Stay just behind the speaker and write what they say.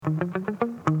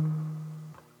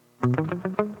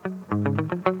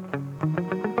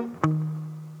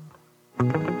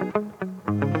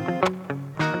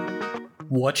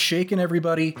What's shaking,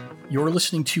 everybody? You're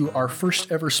listening to our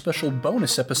first ever special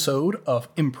bonus episode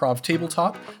of Improv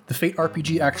Tabletop, the Fate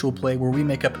RPG actual play where we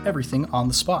make up everything on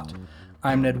the spot.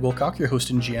 I'm Ned Wilcock, your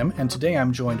host and GM, and today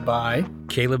I'm joined by...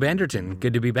 Caleb Anderton.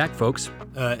 Good to be back, folks.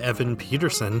 Evan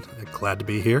Peterson. Glad to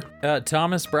be here.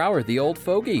 Thomas Brower, the old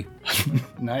fogey.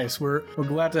 Nice. We're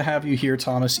glad to have you here,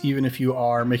 Thomas, even if you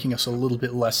are making us a little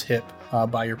bit less hip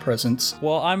by your presence.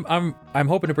 Well, I'm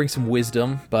hoping to bring some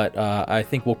wisdom, but I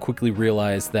think we'll quickly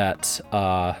realize that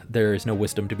there is no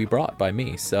wisdom to be brought by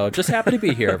me. So just happy to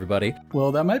be here, everybody.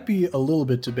 Well, that might be a little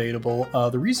bit debatable.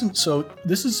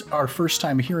 This is our first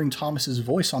time hearing Thomas's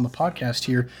voice on the podcast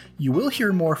here. You will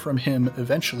hear more from him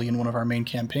eventually in one of our main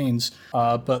campaigns.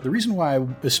 But the reason why I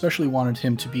especially wanted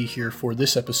him to be here for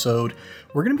this episode,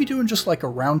 we're going to be doing just like a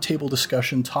roundtable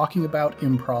discussion, talking about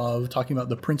improv, talking about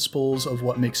the principles of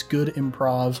what makes good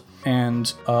improv,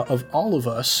 and of all of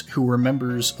us who were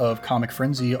members of Comic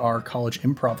Frenzy, our college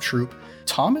improv troupe,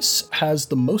 Thomas has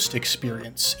the most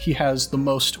experience. He has the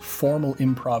most formal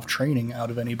improv training out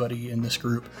of anybody in this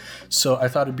group. So I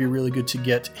thought it'd be really good to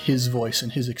get his voice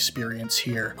and his experience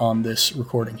here on this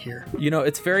recording here. You know,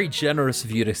 it's very generous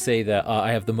of you to say that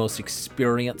I have the most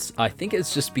experience. I think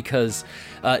it's just because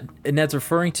Ned's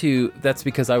referring to that's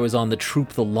because I was on the troupe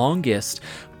the longest.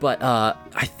 But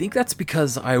I think that's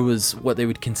because I was what they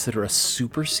would consider a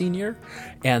super senior.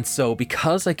 And so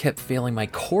because I kept failing my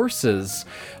courses,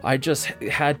 I just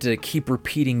had to keep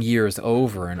repeating years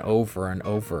over and over and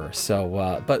over.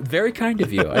 So, but very kind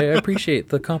of you. I appreciate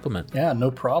the compliment. Yeah, no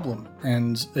problem.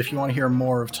 And if you want to hear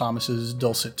more of Thomas's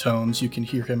dulcet tones, you can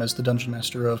hear him as the Dungeon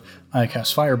Master of I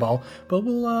Cast Fireball. But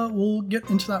we'll get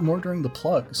into that more during the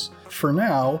plugs. For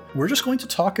now, we're just going to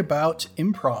talk about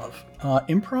improv.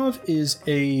 Improv is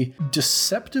a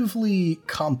deceptively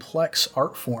complex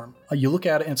art form. You look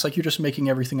at it and it's like you're just making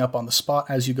everything up on the spot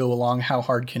as you go along. How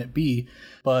hard can it be?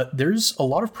 But there's a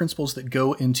lot of principles that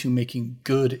go into making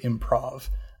good improv.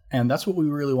 And that's what we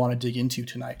really want to dig into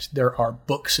tonight. There are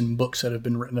books and books that have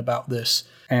been written about this.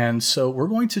 And so we're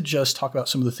going to just talk about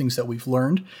some of the things that we've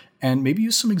learned and maybe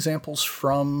use some examples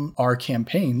from our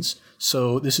campaigns.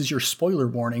 So this is your spoiler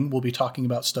warning. We'll be talking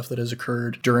about stuff that has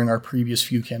occurred during our previous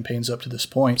few campaigns up to this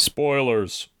point.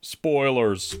 Spoilers.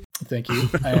 Thank you.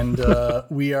 And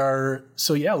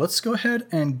let's go ahead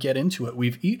and get into it.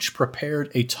 We've each prepared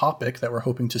a topic that we're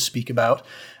hoping to speak about,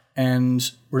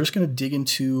 and we're just going to dig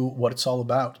into what it's all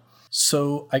about.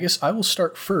 So I guess I will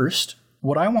start first.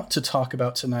 What I want to talk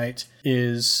about tonight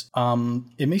is,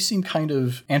 it may seem kind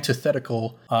of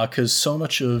antithetical because so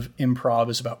much of improv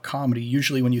is about comedy.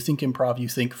 Usually when you think improv, you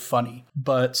think funny.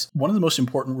 But one of the most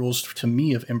important rules to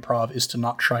me of improv is to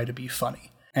not try to be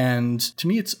funny. And to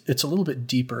me, it's a little bit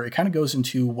deeper. It kind of goes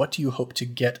into what do you hope to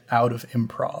get out of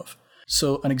improv?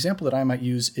 So an example that I might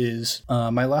use is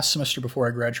my last semester before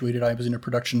I graduated, I was in a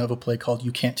production of a play called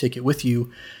You Can't Take It With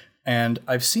You. And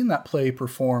I've seen that play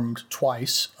performed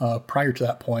twice prior to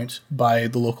that point by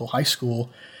the local high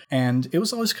school. And it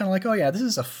was always kind of like, oh yeah, this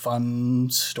is a fun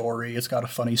story. It's got a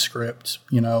funny script,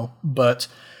 But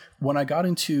when I got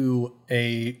into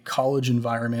a college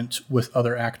environment with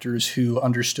other actors who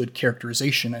understood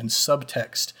characterization and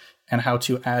subtext and how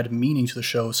to add meaning to the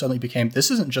show, suddenly became,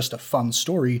 this isn't just a fun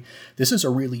story. This is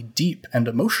a really deep and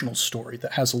emotional story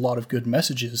that has a lot of good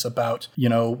messages about,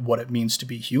 what it means to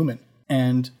be human.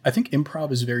 And I think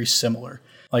improv is very similar.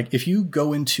 Like if you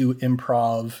go into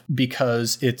improv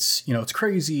because it's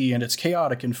crazy and it's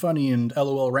chaotic and funny and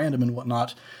LOL random and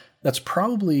whatnot, that's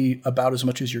probably about as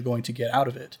much as you're going to get out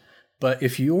of it. But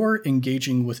if you're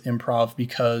engaging with improv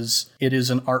because it is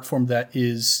an art form that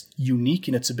is unique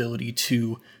in its ability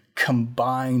to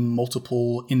combine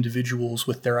multiple individuals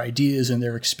with their ideas and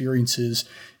their experiences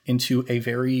into a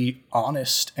very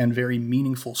honest and very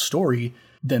meaningful story,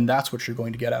 then that's what you're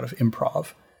going to get out of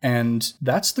improv. And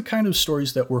that's the kind of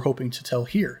stories that we're hoping to tell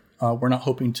here. We're not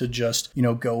hoping to just,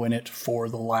 go in it for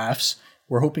the laughs.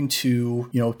 We're hoping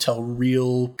to, tell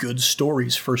real good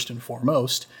stories first and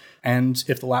foremost. And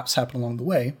if the laughs happen along the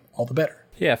way, all the better.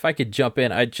 Yeah, if I could jump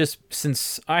in,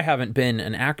 since I haven't been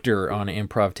an actor on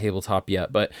Improv Tabletop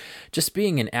yet, but just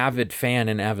being an avid fan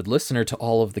and avid listener to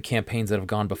all of the campaigns that have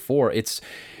gone before, it's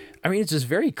just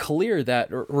very clear that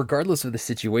regardless of the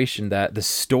situation, that the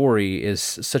story is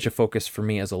such a focus for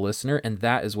me as a listener, and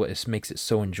that is what makes it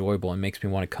so enjoyable and makes me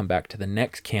want to come back to the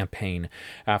next campaign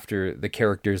after the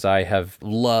characters I have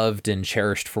loved and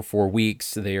cherished for 4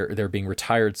 weeks, they're being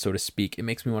retired, so to speak. It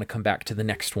makes me want to come back to the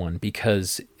next one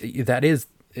because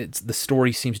the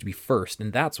story seems to be first,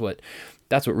 and that's what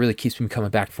that's what really keeps me coming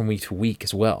back from week to week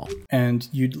as well. And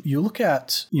you look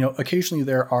at, occasionally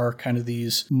there are kind of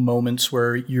these moments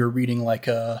where you're reading like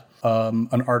an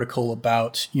article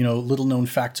about, little known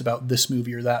facts about this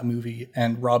movie or that movie,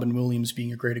 and Robin Williams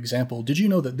being a great example. Did you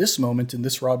know that this moment in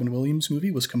this Robin Williams movie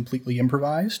was completely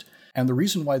improvised? And the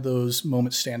reason why those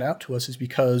moments stand out to us is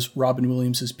because Robin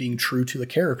Williams is being true to the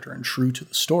character and true to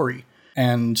the story.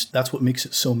 And that's what makes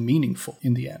it so meaningful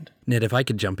in the end. Ned, if I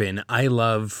could jump in, I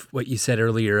love what you said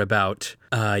earlier about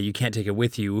you can't take it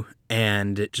with you,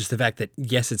 and just the fact that,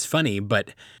 yes, it's funny,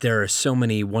 but there are so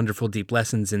many wonderful, deep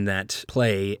lessons in that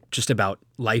play just about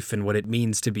life and what it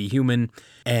means to be human.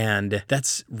 And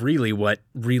that's really what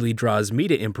really draws me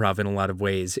to improv in a lot of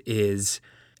ways is,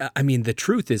 the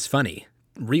truth is funny.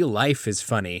 Real life is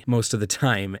funny most of the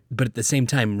time, but at the same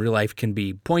time, real life can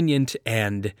be poignant,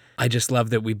 and I just love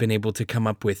that we've been able to come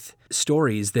up with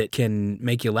stories that can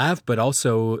make you laugh, but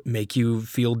also make you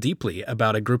feel deeply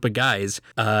about a group of guys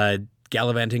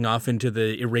gallivanting off into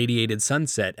the irradiated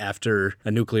sunset after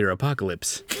a nuclear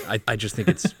apocalypse. I just think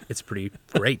it's pretty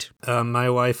great. My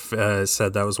wife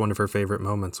said that was one of her favorite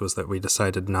moments, was that we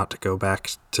decided not to go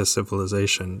back to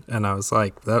civilization. And I was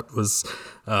like, that was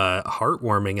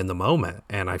heartwarming in the moment,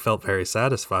 and I felt very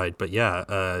satisfied. But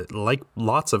yeah, like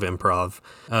lots of improv,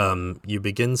 you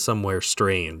begin somewhere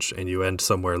strange and you end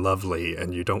somewhere lovely,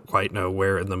 and you don't quite know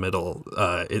where in the middle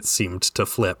it seemed to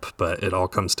flip, but it all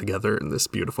comes together in this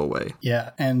beautiful way.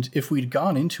 Yeah, and if we'd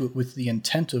gone into it with the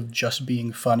intent of just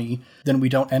being funny, then we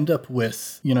don't end up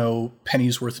with,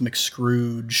 Pennyworth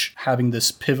McScrooge having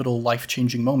this pivotal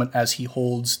life-changing moment as he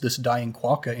holds this dying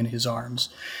quokka in his arms.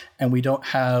 And we don't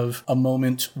have a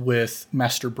moment with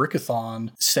Master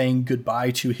Brickathon saying goodbye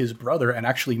to his brother and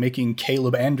actually making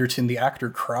Caleb Anderton, the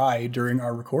actor, cry during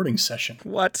our recording session.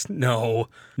 What? No,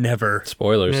 never.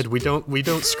 Spoilers. Ned, we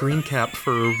don't screen cap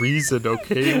for a reason,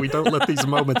 okay? We don't let these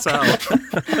moments out.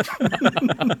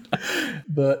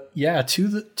 But yeah, to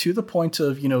the point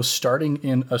of, starting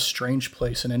in a strange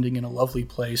place and ending in a lovely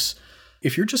place,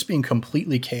 if you're just being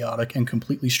completely chaotic and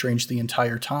completely strange the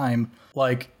entire time,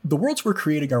 like, the worlds we're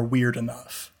creating are weird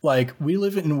enough. Like, we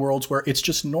live in worlds where it's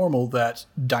just normal that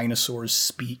dinosaurs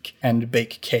speak and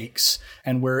bake cakes,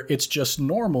 and where it's just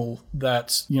normal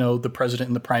that, the president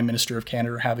and the prime minister of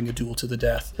Canada are having a duel to the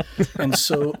death. And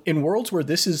so in worlds where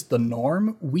this is the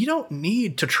norm, we don't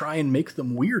need to try and make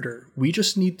them weirder. We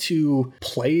just need to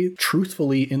play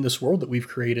truthfully in this world that we've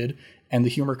created, and the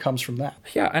humor comes from that.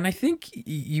 Yeah, and I think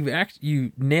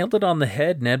you nailed it on the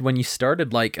head, Ned, when you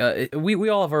started. Like, we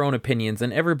all have our own opinions,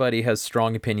 and everybody has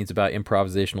strong opinions about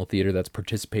improvisational theater that's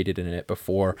participated in it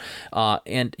before.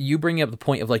 And you bring up the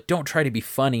point of, like, don't try to be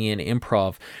funny in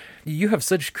improv. You have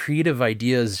such creative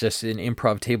ideas just in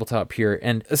improv tabletop here,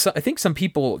 and so I think some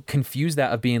people confuse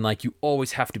that of being like, you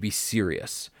always have to be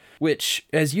serious. Which,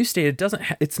 as you stated,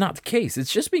 it's not the case.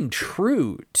 It's just being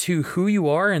true to who you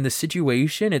are in the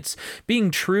situation. It's being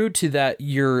true to that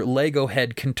your Lego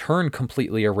head can turn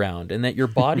completely around and that your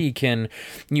body can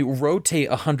rotate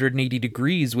 180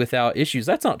 degrees without issues.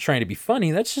 That's not trying to be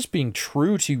funny. That's just being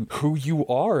true to who you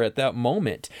are at that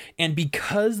moment. And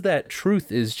because that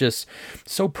truth is just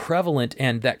so prevalent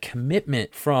and that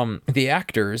commitment from the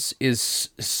actors is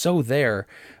so there,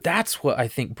 that's what I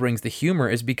think brings the humor,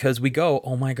 is because we go,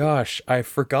 oh my gosh, I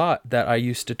forgot that I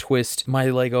used to twist my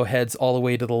Lego heads all the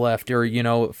way to the left, or,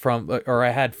 or I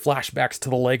had flashbacks to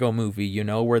the Lego movie,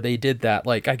 where they did that.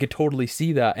 Like, I could totally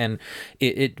see that, and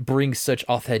it brings such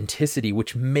authenticity,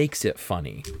 which makes it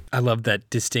funny. I love that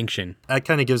distinction. That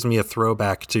kind of gives me a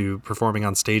throwback to performing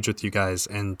on stage with you guys,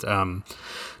 and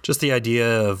just the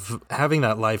idea of having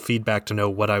that live feedback to know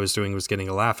what I was doing was getting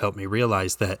a laugh helped me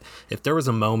realize that if there was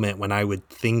a moment when I would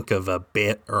think of a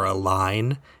bit or a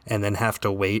line and then have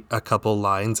to wait a couple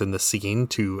lines in the scene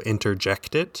to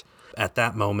interject it, at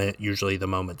that moment, usually the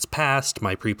moment's passed,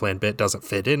 my pre-planned bit doesn't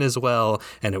fit in as well,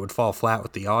 and it would fall flat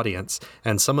with the audience.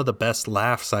 And some of the best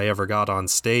laughs I ever got on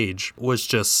stage was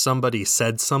just somebody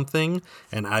said something,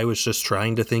 and I was just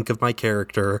trying to think of my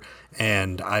character,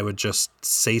 and I would just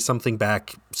say something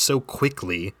back so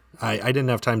quickly. I didn't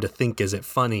have time to think, is it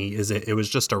funny? It was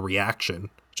just a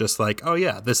reaction. Just like, oh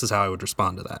yeah, this is how I would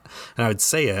respond to that. And I would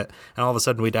say it, and all of a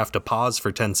sudden we'd have to pause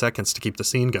for 10 seconds to keep the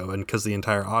scene going because the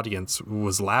entire audience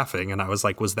was laughing. And I was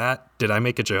like, did I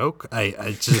make a joke?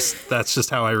 That's just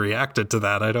how I reacted to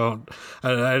that.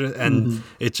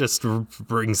 It just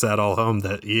brings that all home,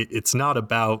 that it's not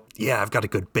about, yeah, I've got a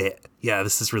good bit. yeah,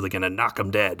 this is really going to knock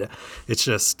them dead. It's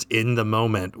just in the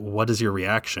moment, what is your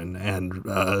reaction?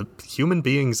 And human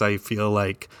beings, I feel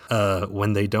like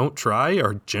when they don't try,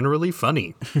 are generally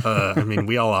funny. I mean,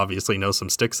 we all obviously know some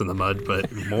sticks in the mud,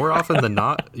 but more often than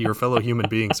not, your fellow human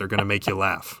beings are going to make you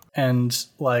laugh. And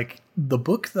like the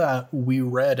book that we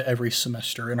read every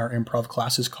semester in our improv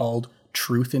class is called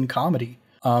Truth in Comedy.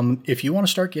 If you want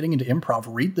to start getting into improv,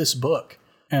 read this book.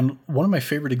 And one of my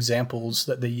favorite examples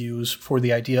that they use for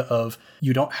the idea of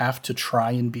you don't have to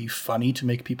try and be funny to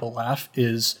make people laugh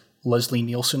is Leslie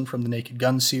Nielsen from the Naked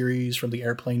Gun series, from the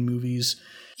Airplane movies.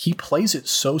 He plays it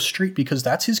so straight because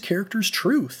that's his character's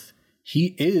truth.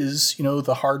 He is,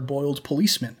 the hard-boiled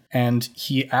policeman, and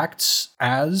he acts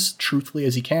as truthfully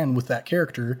as he can with that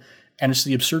character. And it's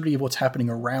the absurdity of what's happening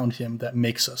around him that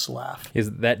makes us laugh.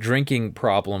 Is that drinking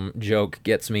problem joke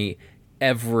gets me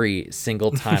every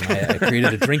single time I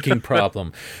created a drinking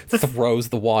problem, throws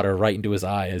the water right into his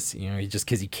eyes, just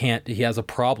because he has a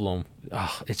problem.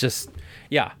 Oh, it's just,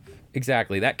 yeah,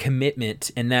 exactly. That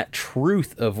commitment and that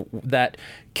truth of that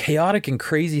chaotic and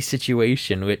crazy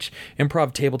situation, which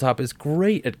Improv Tabletop is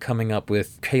great at coming up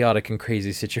with chaotic and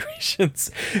crazy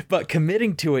situations, but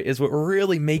committing to it is what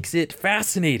really makes it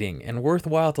fascinating and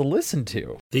worthwhile to listen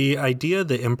to. The idea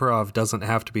that improv doesn't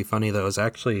have to be funny, though, is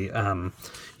actually,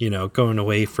 going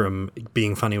away from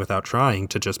being funny without trying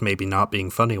to just maybe not being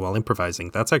funny while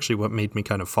improvising. That's actually what made me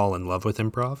kind of fall in love with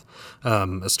improv.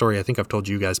 A story I think I've told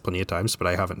you guys plenty of times, but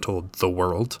I haven't told the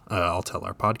world. I'll tell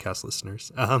our podcast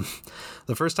listeners.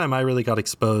 The first time I really got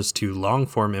exposed to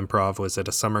long-form improv was at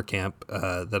a summer camp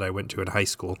that I went to in high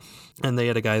school. And they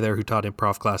had a guy there who taught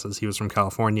improv classes. He was from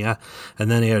California. And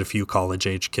then he had a few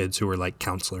college-age kids who were like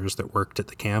counselors that worked at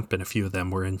the camp. And a few of them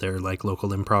were in their like local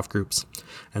improv groups.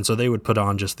 And so they would put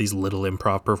on just these little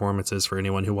improv performances for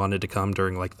anyone who wanted to come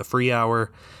during like the free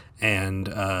hour. And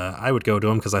I would go to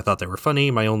them because I thought they were funny.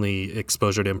 My only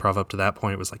exposure to improv up to that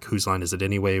point was like Whose Line Is It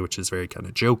Anyway, which is very kind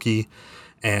of jokey.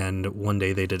 And one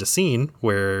day they did a scene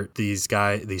where these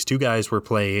two guys were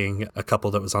playing a couple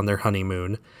that was on their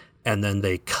honeymoon. And then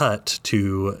they cut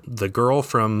to the girl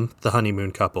from the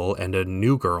honeymoon couple and a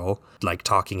new girl like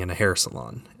talking in a hair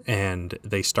salon. And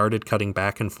they started cutting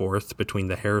back and forth between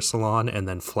the hair salon and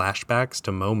then flashbacks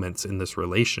to moments in this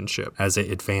relationship as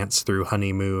it advanced through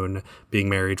honeymoon, being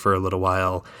married for a little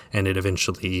while, and it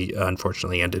eventually,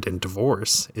 unfortunately, ended in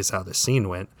divorce, is how the scene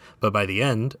went. But by the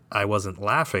end, I wasn't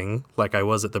laughing like I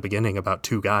was at the beginning about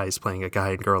two guys playing a guy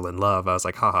and girl in love. I was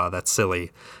like, haha, that's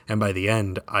silly. And by the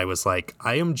end, I was like,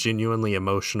 I am genuinely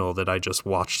emotional that I just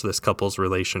watched this couple's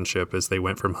relationship as they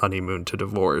went from honeymoon to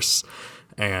divorce.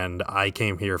 And I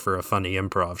came here for a funny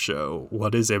improv show.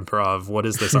 What is improv? What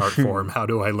is this art form? How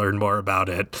do I learn more about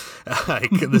it?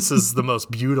 This is the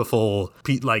most beautiful,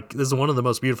 this is one of the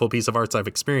most beautiful piece of arts I've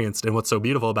experienced. And what's so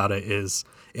beautiful about it is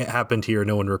it happened here.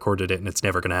 No one recorded it and it's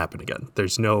never going to happen again.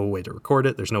 There's no way to record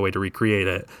it. There's no way to recreate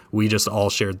it. We just all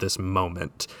shared this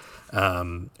moment.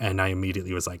 And I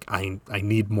immediately was like, I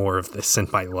need more of this in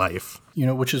my life.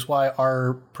 Which is why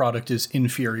our product is in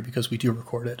Fury, because we do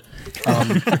record it.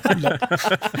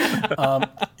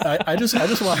 I just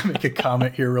want to make a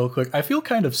comment here real quick. I feel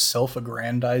kind of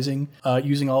self-aggrandizing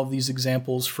using all of these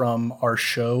examples from our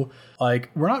show.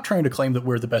 Like, we're not trying to claim that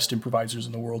we're the best improvisers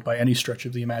in the world by any stretch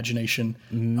of the imagination.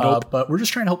 Nope. But we're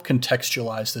just trying to help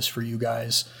contextualize this for you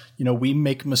guys. We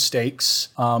make mistakes.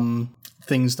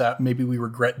 Things that maybe we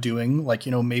regret doing, like,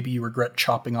 maybe you regret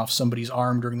chopping off somebody's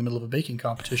arm during the middle of a baking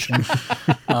competition.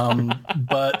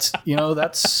 But,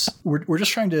 we're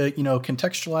just trying to,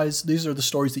 contextualize. These are the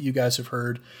stories that you guys have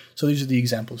heard. So these are the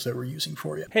examples that we're using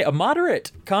for you. Hey, a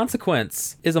moderate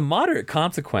consequence is a moderate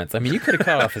consequence. I mean, you could have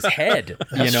cut off his head,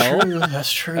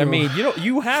 That's true. I mean,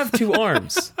 you have two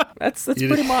arms. That's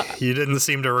pretty much. You didn't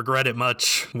seem to regret it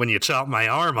much when you chopped my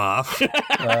arm off.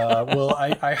 Well,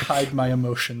 I hide my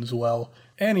emotions well.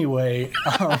 Anyway,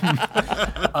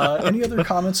 any other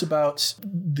comments about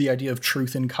the idea of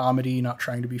truth in comedy, not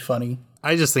trying to be funny?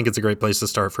 I just think it's a great place to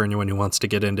start for anyone who wants to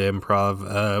get into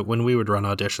improv. When we would run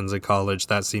auditions at college,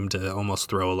 that seemed to almost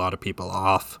throw a lot of people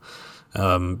off.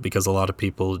 Because a lot of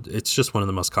people, it's just one of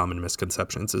the most common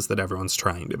misconceptions is that everyone's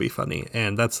trying to be funny.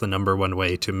 And that's the number one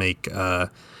way to make,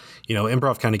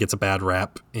 improv kind of gets a bad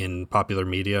rap in popular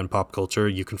media and pop culture.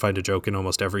 You can find a joke in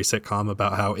almost every sitcom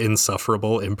about how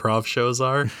insufferable improv shows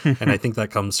are. And I think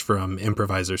that comes from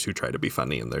improvisers who try to be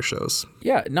funny in their shows.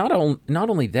 Yeah, not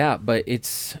only that, but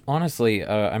it's honestly,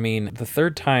 the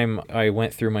third time I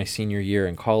went through my senior year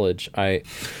in college, I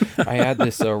had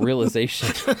this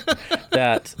realization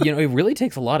that, it really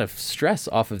takes a lot of stress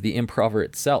off of the improver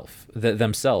itself,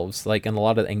 themselves, like, and a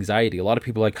lot of anxiety. A lot of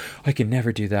people are like, I can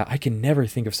never do that. I can never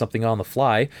think of something something on the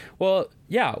fly. Well,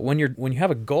 yeah, when you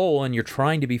have a goal and you're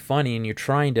trying to be funny and you're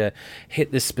trying to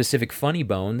hit this specific funny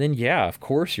bone, then yeah, of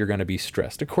course you're going to be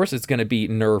stressed. Of course it's going to be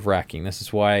nerve-wracking. This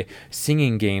is why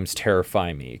singing games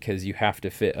terrify me, because you have to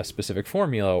fit a specific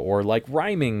formula, or like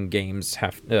rhyming games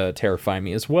have terrify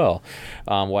me as well.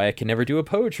 Why I can never do a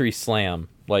poetry slam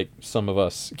like some of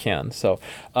us can. So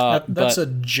that's a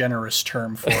generous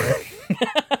term for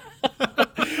it.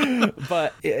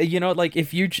 But like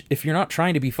if you're not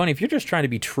trying to be funny, if you're just trying to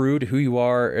be true to who you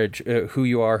are, who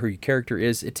your character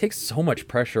is, it takes so much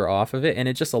pressure off of it, and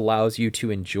it just allows you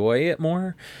to enjoy it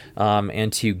more,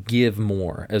 and to give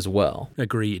more as well.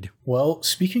 Agreed. Well,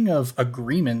 speaking of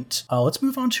agreement, let's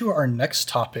move on to our next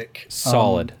topic.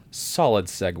 Solid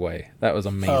segue. That was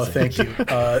amazing. Oh, thank you.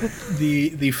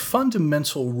 The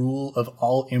fundamental rule of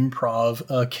all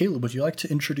improv. Caleb, would you like to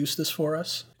introduce this for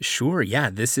us? Sure. Yeah,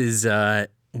 this is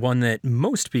one that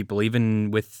most people, even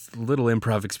with little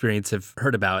improv experience, have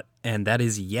heard about, and that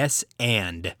is yes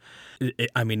and.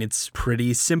 I mean, it's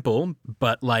pretty simple,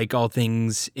 but like all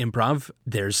things improv,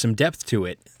 there's some depth to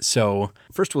it. So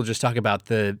first we'll just talk about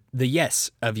the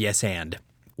yes of yes and.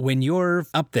 When you're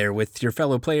up there with your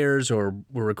fellow players or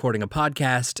we're recording a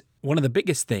podcast, one of the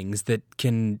biggest things that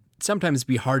can sometimes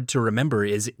be hard to remember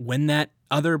is when that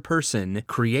other person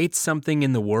creates something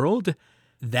in the world,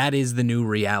 that is the new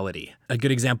reality. A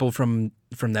good example from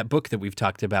that book that we've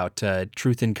talked about,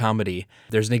 Truth in Comedy,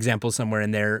 there's an example somewhere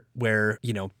in there where,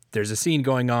 there's a scene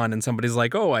going on and somebody's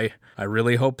like, oh, I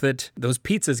really hope that those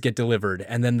pizzas get delivered.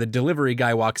 And then the delivery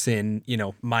guy walks in,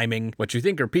 miming what you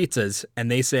think are pizzas. And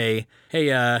they say,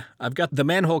 hey, I've got the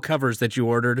manhole covers that you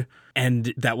ordered.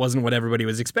 And that wasn't what everybody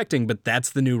was expecting, but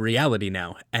that's the new reality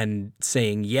now. And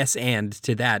saying yes and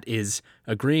to that is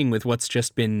agreeing with what's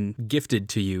just been gifted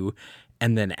to you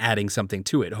and then adding something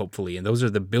to it, hopefully. And those are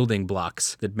the building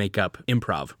blocks that make up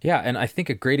improv. Yeah, and I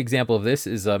think a great example of this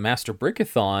is Master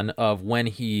Brickathon, of when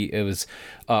he was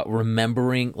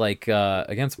remembering,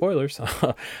 again, spoilers,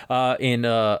 in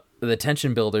the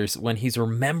Tension Builders, when he's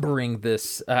remembering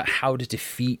this, how to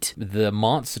defeat the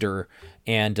monster,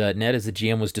 and Ned as the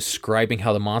GM was describing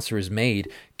how the monster is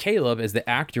made. Caleb as the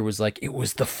actor was like, it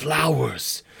was the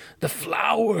flowers. That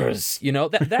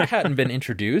hadn't been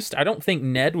introduced. I don't think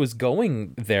Ned was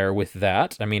going there with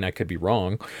that. I mean, I could be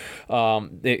wrong.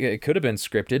 It could have been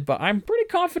scripted, but I'm pretty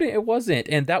confident it wasn't.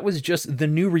 And that was just the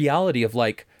new reality of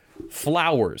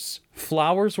flowers.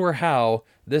 Flowers were how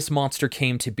this monster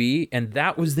came to be, and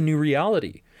that was the new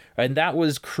reality. And that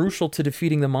was crucial to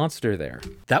defeating the monster there.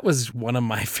 That was one of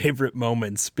my favorite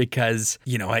moments because,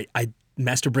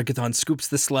 Master Brickathon scoops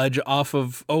the sludge off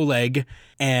of Oleg,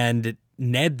 and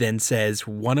Ned then says,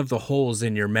 one of the holes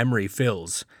in your memory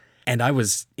fills. And I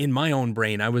was, in my own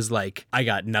brain, I was like, I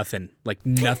got nothing.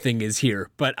 Nothing is here.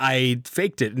 But I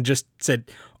faked it and just said,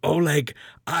 Oleg,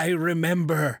 I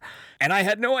remember. And I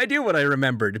had no idea what I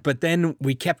remembered. But then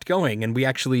we kept going and we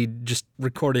actually just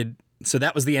recorded. So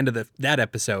that was the end of that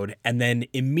episode. And then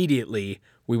immediately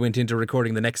we went into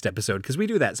recording the next episode, because we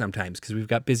do that sometimes because we've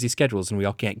got busy schedules and we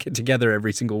all can't get together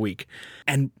every single week.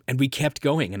 And we kept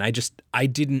going. And I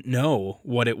didn't know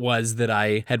what it was that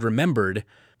I had remembered.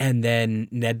 And then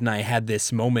Ned and I had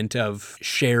this moment of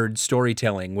shared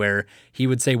storytelling where he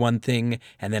would say one thing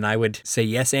and then I would say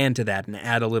yes and to that and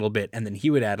add a little bit, and then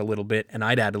he would add a little bit and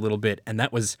I'd add a little bit. And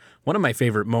that was one of my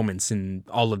favorite moments in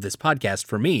all of this podcast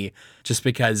for me, just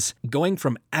because going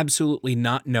from absolutely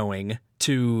not knowing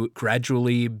to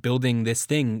gradually building this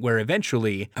thing where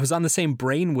eventually I was on the same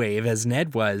brainwave as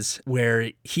Ned was, where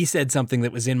he said something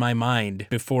that was in my mind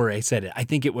before I said it. I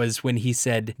think it was when he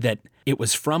said that it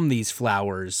was from these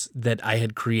flowers that I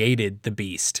had created the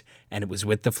beast, and it was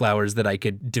with the flowers that I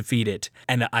could defeat it.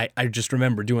 And I just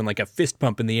remember doing a fist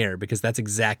pump in the air because that's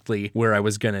exactly where I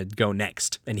was going to go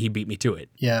next, and he beat me to it.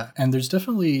 Yeah, and there's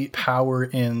definitely power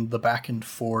in the back and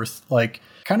forth.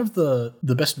 Kind of the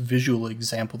best visual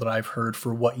example that I've heard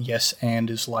for what yes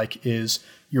and is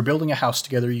you're building a house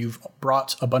together, you've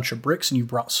brought a bunch of bricks and you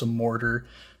brought some mortar.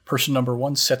 Person number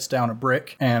one sets down a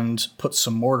brick and puts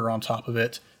some mortar on top of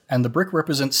it, and the brick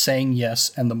represents saying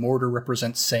yes and the mortar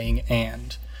represents saying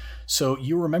and. So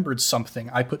you remembered something.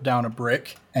 I put down a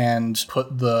brick and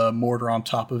put the mortar on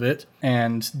top of it,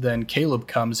 and then Caleb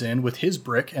comes in with his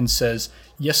brick and says,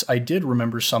 yes, I did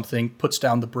remember something, puts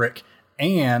down the brick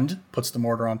and puts the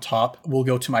mortar on top. We'll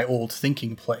go to my old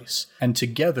thinking place. And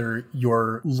together,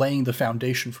 you're laying the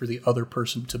foundation for the other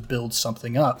person to build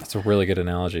something up. That's a really good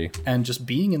analogy. And just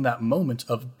being in that moment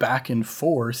of back and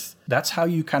forth, that's how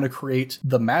you kind of create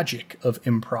the magic of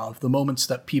improv. The moments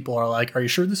that people are like, are you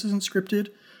sure this isn't scripted?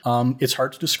 It's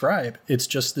hard to describe. It's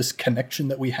just this connection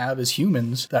that we have as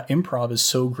humans that improv is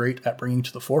so great at bringing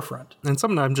to the forefront. And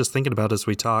something I'm just thinking about as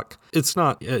we talk, it's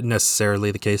not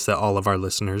necessarily the case that all of our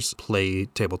listeners play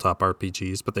tabletop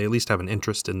RPGs, but they at least have an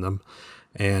interest in them.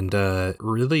 And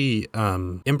really,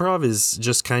 improv is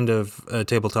just kind of a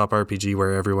tabletop RPG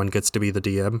where everyone gets to be the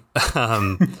DM.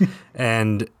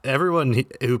 And everyone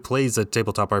who plays a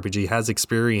tabletop RPG has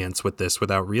experience with this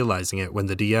without realizing it. When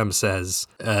the DM says,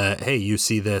 hey, you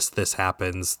see this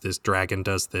happens, this dragon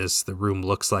does this, the room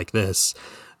looks like this,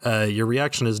 your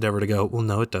reaction is never to go, well,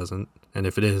 no, it doesn't. And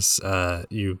if it is,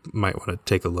 you might want to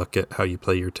take a look at how you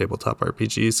play your tabletop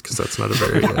RPGs, because that's not a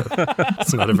very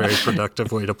it's not a very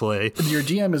productive way to play. Your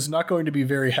DM is not going to be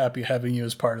very happy having you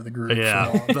as part of the group.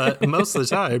 Yeah, but most of the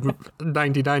time,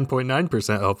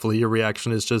 99.9%, hopefully, your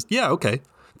reaction is just, yeah, okay.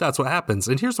 That's what happens.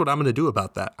 And here's what I'm going to do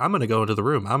about that. I'm going to go into the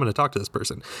room. I'm going to talk to this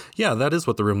person. Yeah, that is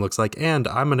what the room looks like. And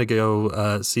I'm going to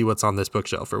go see what's on this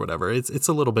bookshelf or whatever. It's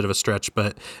a little bit of a stretch,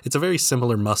 but it's a very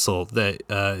similar muscle that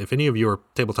if any of you are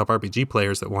tabletop RPG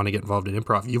players that want to get involved in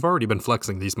improv, you've already been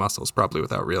flexing these muscles probably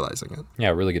without realizing it. Yeah,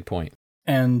 really good point.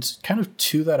 And kind of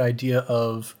to that idea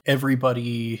of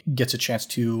everybody gets a chance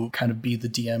to kind of be the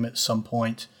DM at some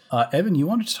point. Evan, you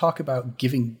wanted to talk about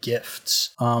giving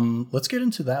gifts. Let's get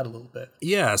into that a little bit.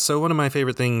 Yeah, so one of my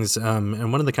favorite things,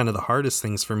 and one of the kind of the hardest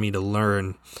things for me to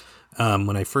learn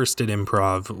when I first did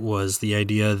improv was the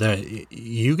idea that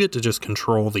you get to just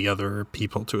control the other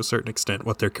people to a certain extent,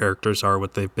 what their characters are,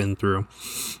 what they've been through.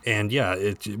 And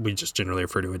yeah, we just generally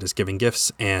refer to it as giving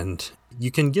gifts. And you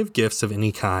can give gifts of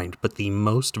any kind, but the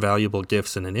most valuable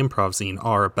gifts in an improv scene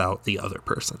are about the other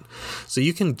person. So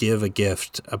you can give a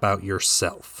gift about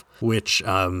yourself, which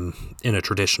in a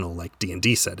traditional like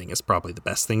D&D setting is probably the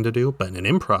best thing to do. But in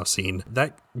an improv scene,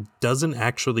 that doesn't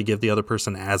actually give the other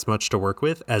person as much to work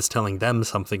with as telling them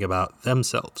something about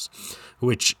themselves,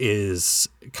 which is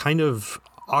kind of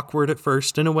awkward at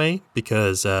first in a way,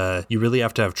 because you really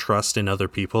have to have trust in other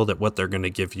people that what they're going to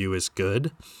give you is good.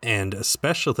 And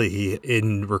especially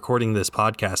in recording this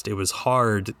podcast, it was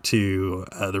hard to,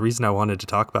 the reason I wanted to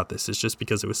talk about this is just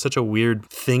because it was such a weird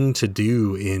thing to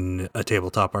do in a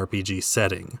tabletop RPG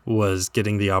setting, was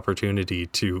getting the opportunity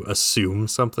to assume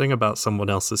something about someone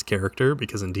else's character,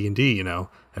 because in D&D, you know,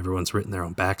 everyone's written their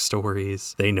own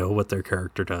backstories. They know what their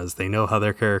character does. They know how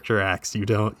their character acts. You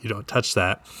don't touch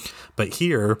that. But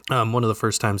here, one of the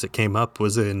first times it came up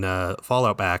was in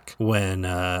Fallout back when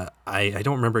I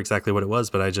don't remember exactly what it was,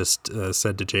 but I just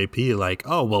said to JP, like,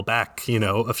 oh, well, back,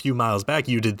 a few miles back,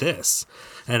 you did this.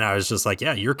 And I was just like,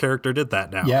 yeah, your character did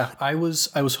that now. Yeah, I was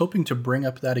hoping to bring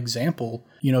up that example.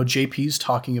 JP's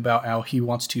talking about how he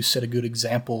wants to set a good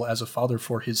example as a father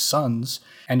for his sons.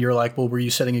 And you're like, well, were you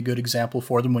setting a good example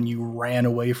for them when you ran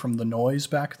away from the noise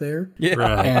back there? Yeah.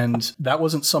 Right. And that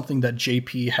wasn't something that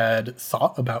JP had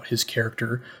thought about his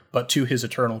character. But to his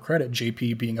eternal credit,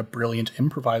 JP, being a brilliant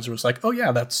improviser, was like, oh,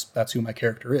 yeah, that's who my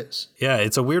character is. Yeah,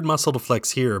 it's a weird muscle to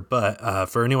flex here, but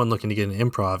for anyone looking to get into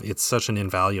improv, it's such an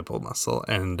invaluable muscle.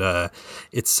 And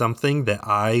it's something that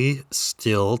I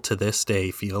still, to this day,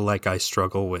 feel like I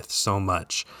struggle with so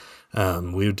much.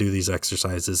 We would do these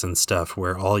exercises and stuff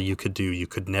where all you could do, you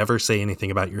could never say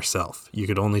anything about yourself. You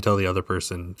could only tell the other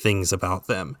person things about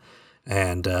them.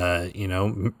 And,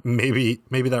 maybe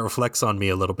that reflects on me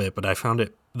a little bit, but I found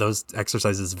those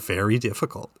exercises very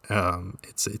difficult.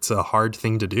 It's a hard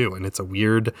thing to do, and it's a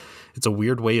weird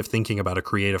way of thinking about a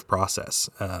creative process,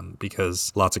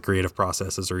 because lots of creative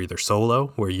processes are either solo,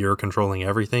 where you're controlling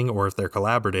everything, or if they're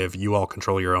collaborative, you all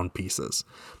control your own pieces.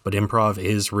 But improv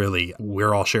is really,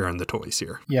 we're all sharing the toys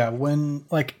here. Yeah, when,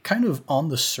 kind of on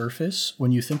the surface,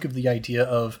 when you think of the idea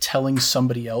of telling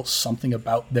somebody else something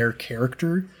about their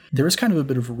character, there is kind of a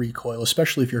bit of a recoil,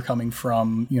 especially if you're coming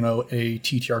from, a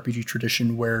TTRPG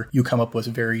tradition where you come up with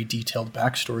very detailed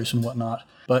backstories and whatnot.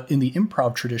 But in the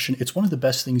improv tradition, it's one of the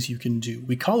best things you can do.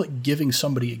 We call it giving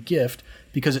somebody a gift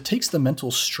because it takes the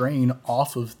mental strain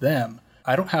off of them.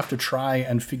 I don't have to try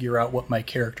and figure out what my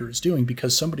character is doing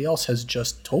because somebody else has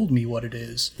just told me what it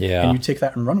is. Yeah. And you take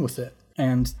that and run with it.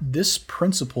 And this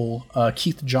principle,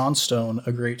 Keith Johnstone,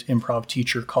 a great improv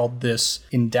teacher, called this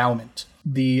endowment.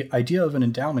 The idea of an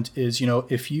endowment is,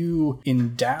 if you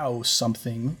endow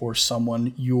something or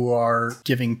someone, you are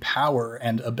giving power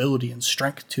and ability and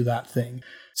strength to that thing.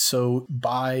 So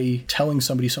by telling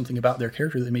somebody something about their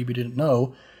character that they maybe didn't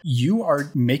know, you are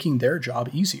making their job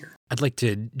easier. I'd like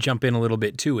to jump in a little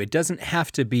bit too. It doesn't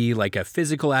have to be like a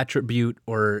physical attribute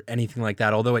or anything like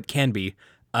that, although it can be.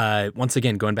 Once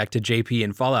again, going back to JP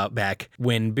and Fallout back,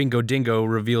 when Bingo Dingo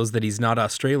reveals that he's not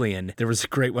Australian, there was a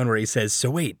great one where he says, "So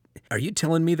wait, are you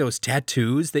telling me those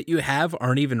tattoos that you have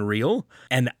aren't even real?"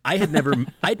 And I'd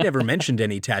never mentioned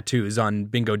any tattoos on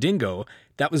Bingo Dingo.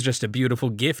 That was just a beautiful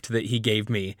gift that he gave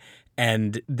me.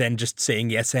 And then just saying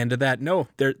yes and to that, no,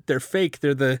 they're fake.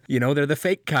 They're the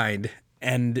fake kind.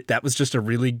 And that was just a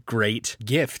really great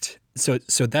gift. So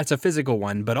that's a physical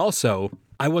one, but also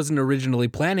I wasn't originally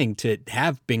planning to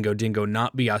have Bingo Dingo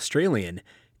not be Australian.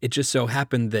 It just so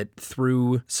happened that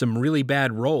through some really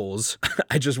bad rolls,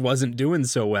 I just wasn't doing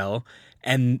so well.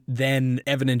 And then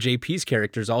Evan and JP's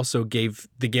characters also gave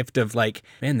the gift of like,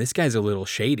 man, this guy's a little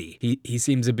shady. He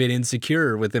seems a bit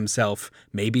insecure with himself.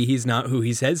 Maybe he's not who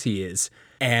he says he is.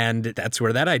 And that's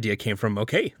where that idea came from.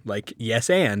 Okay, like, yes,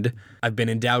 and I've been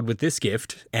endowed with this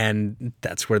gift, and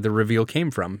that's where the reveal came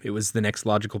from. It was the next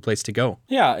logical place to go.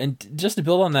 Yeah, and just to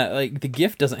build on that, like, the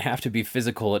gift doesn't have to be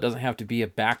physical. It doesn't have to be a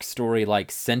backstory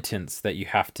like sentence that you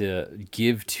have to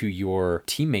give to your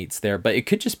teammates there, but it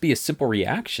could just be a simple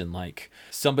reaction. Like,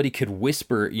 somebody could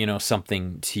whisper,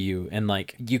 something to you, and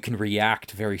like, you can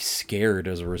react very scared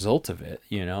as a result of it,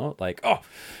 like, oh,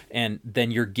 and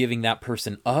then you're giving that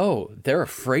person, oh, they're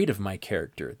afraid of my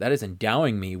character. That is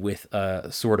endowing me with a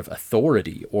sort of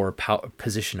authority or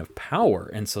position of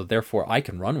power. And so therefore I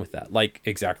can run with that. Like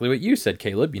exactly what you said,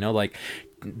 Caleb, like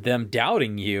them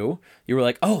doubting you were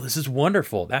like, oh, this is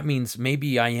wonderful. That means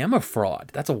maybe I am a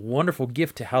fraud. That's a wonderful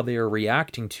gift to how they are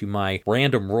reacting to my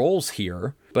random rolls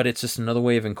here. But it's just another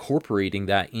way of incorporating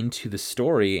that into the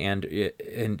story and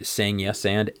saying yes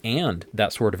and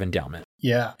that sort of endowment.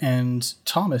 Yeah, and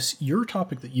Thomas, your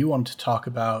topic that you wanted to talk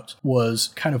about was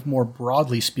kind of more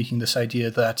broadly speaking this idea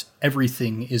that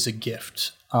everything is a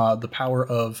gift, the power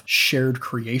of shared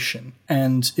creation.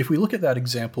 And if we look at that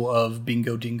example of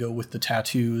Bingo Dingo with the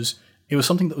tattoos, it was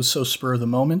something that was so spur of the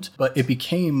moment, but it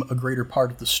became a greater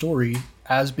part of the story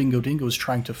as Bingo Dingo was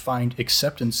trying to find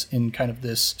acceptance in kind of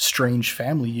this strange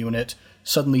family unit.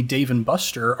 Suddenly Dave and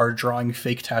Buster are drawing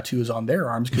fake tattoos on their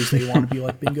arms because they want to be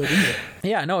like Bingo Dingo.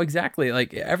 Yeah, no, exactly.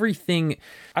 Like everything,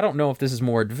 I don't know if this is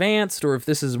more advanced or if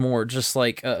this is more just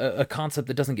like a concept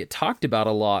that doesn't get talked about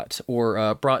a lot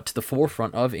or brought to the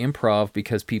forefront of improv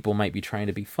because people might be trying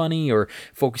to be funny or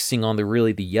focusing on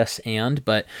the yes and,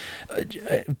 but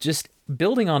just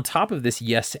building on top of this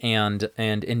yes and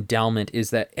endowment is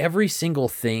that every single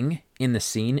thing in the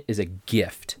scene is a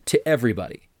gift to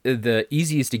everybody. The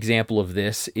easiest example of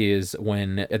this is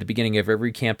when at the beginning of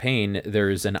every campaign,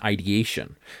 there's an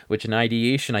ideation, which an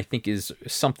ideation I think is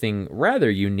something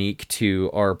rather unique to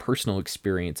our personal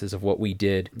experiences of what we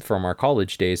did from our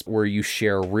college days, where you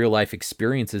share real life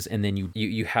experiences and then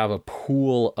you have a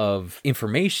pool of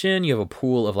information, you have a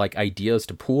pool of like ideas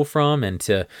to pull from and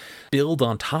to build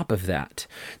on top of that.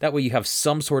 That way you have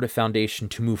some sort of foundation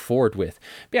to move forward with.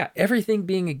 But yeah, everything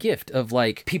being a gift of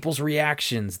like people's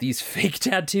reactions, these fake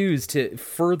tattoos to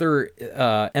further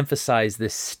emphasize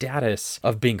this status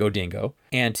of Bingo Dingo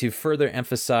and to further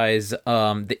emphasize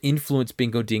the influence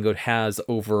Bingo Dingo has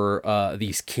over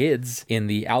these kids in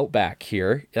the outback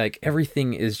here. Like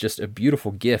everything is just a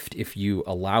beautiful gift if you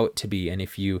allow it to be and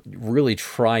if you really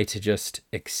try to just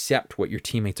accept what your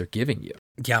teammates are giving you.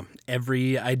 Yeah,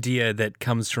 every idea that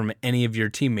comes from any of your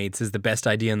teammates is the best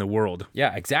idea in the world.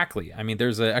 Yeah, exactly. I mean,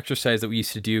 there's an exercise that we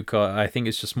used to do, I think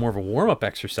it's just more of a warm-up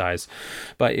exercise,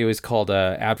 but it was called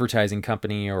Advertising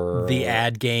Company or... The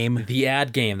Ad Game. The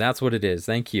Ad Game, that's what it is.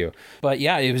 Thank you. But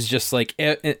yeah, it was just like,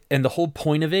 and the whole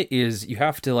point of it is you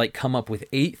have to like come up with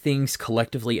 8 things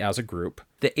collectively as a group.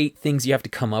 The 8 things you have to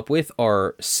come up with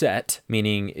are set,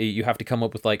 meaning you have to come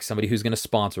up with like somebody who's going to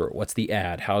sponsor it. What's the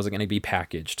ad? How is it going to be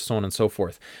packaged? So on and so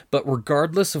forth. But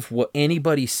regardless of what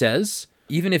anybody says,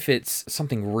 even if it's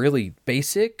something really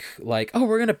basic, like, oh,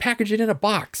 we're going to package it in a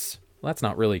box. Well, that's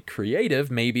not really creative,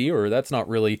 maybe, or that's not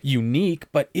really unique,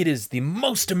 but it is the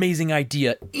most amazing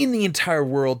idea in the entire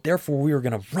world. Therefore, we are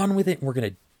going to run with it and we're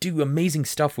going to do amazing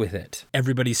stuff with it.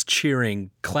 Everybody's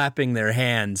cheering, clapping their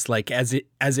hands, like as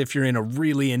if you're in a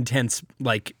really intense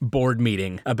like board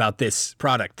meeting about this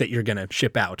product that you're gonna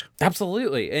ship out.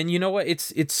 Absolutely. And you know what?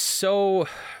 It's so,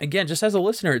 again, just as a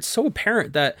listener, it's so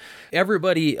apparent that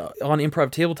everybody on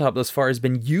Improv Tabletop thus far has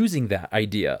been using that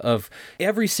idea of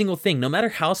every single thing, no matter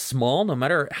how small, no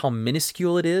matter how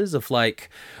minuscule it is, of like,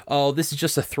 oh, this is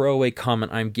just a throwaway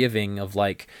comment I'm giving of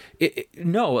like,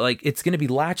 no, like it's gonna be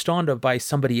latched onto by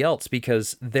somebody else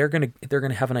because they're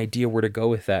gonna have an idea where to go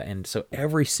with that, and so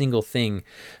every single thing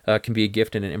can be a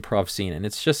gift in an improv scene, and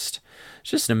it's just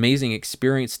it's just an amazing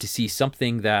experience to see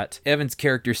something that Evan's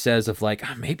character says of like,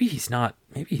 maybe he's not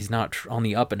on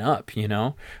the up and up, you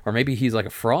know, or maybe he's like a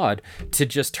fraud, to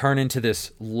just turn into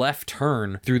this left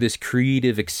turn through this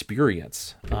creative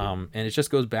experience. And it just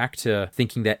goes back to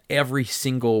thinking that every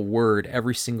single word,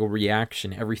 every single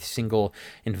reaction, every single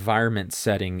environment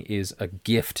setting is a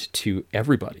gift to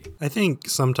everybody. I think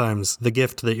sometimes the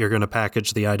gift that you're going to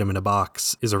package the item in a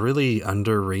box is a really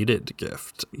underrated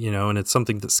gift, you know, and it's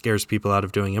something that scares people out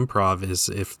of doing improv is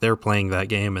if they're playing that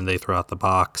game and they throw out the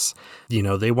box, you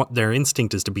know, they want their instinct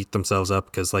is to beat themselves up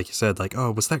because, like you said, like,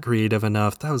 oh, was that creative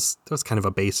enough? That was kind of a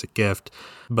basic gift.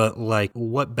 But like,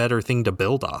 what better thing to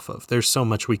build off of? There's so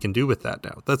much we can do with that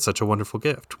now. That's such a wonderful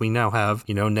gift. We now have,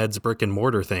 you know, Ned's brick and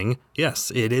mortar thing.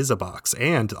 Yes, it is a box.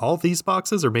 And all these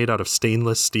boxes are made out of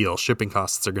stainless steel. Shipping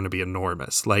costs are going to be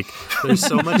enormous. Like, there's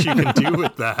so much you can do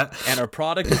with that. And our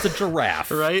product is a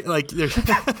giraffe. Right? Like,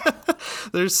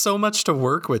 there's so much to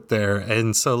work with there.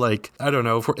 And so, like, I don't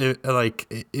know,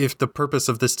 if the purpose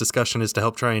of this discussion is to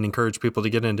help try and encourage people to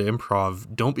get into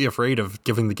improv, don't be afraid of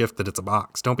giving the gift that it's a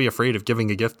box. Don't be afraid of giving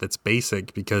a gift that's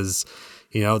basic, because,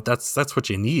 you know, that's what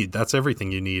you need. That's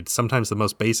everything you need. Sometimes the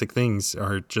most basic things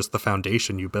are just the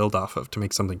foundation you build off of to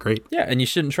make something great. Yeah, and you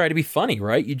shouldn't try to be funny,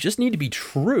 right? You just need to be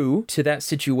true to that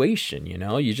situation, you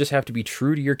know? You just have to be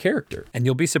true to your character. And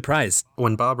you'll be surprised.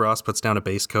 When Bob Ross puts down a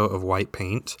base coat of white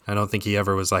paint, I don't think he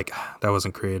ever was like, that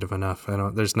wasn't creative enough.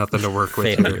 There's nothing to work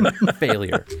with.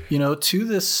 Failure. You know, to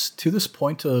this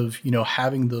point of, you know,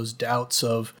 having those doubts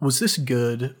of, was this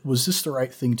good? Was this the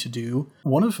right thing to do?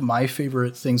 One of my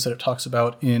favorite things that it talks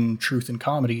about in Truth and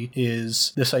Comedy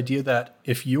is this idea that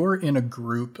if you're in a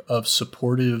group of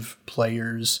supportive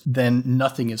players, then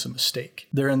nothing is a mistake.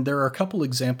 There are a couple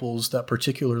examples that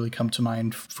particularly come to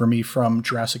mind for me from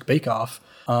Jurassic Bake Off.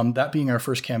 That being our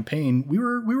first campaign, we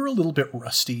were a little bit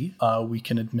rusty, we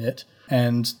can admit.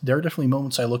 And there are definitely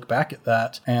moments I look back at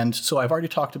that. And so I've already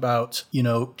talked about, you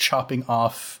know, chopping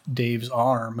off Dave's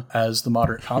arm as the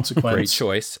moderate consequence. Great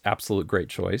choice. Absolute great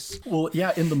choice. Well,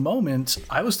 yeah, in the moment,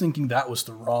 I was thinking that was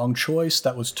the wrong choice.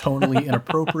 That was tonally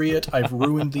inappropriate. I've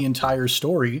ruined the entire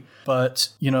story. But,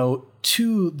 you know,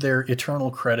 to their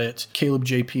eternal credit, Caleb,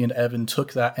 JP, and Evan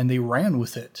took that and they ran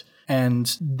with it.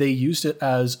 And they used it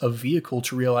as a vehicle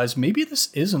to realize maybe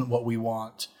this isn't what we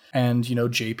want. And, you know,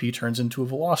 JP turns into a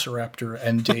velociraptor,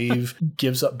 and Dave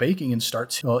gives up baking and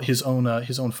starts his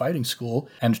own fighting school,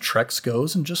 and Trex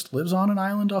goes and just lives on an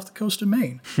island off the coast of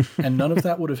Maine. And none of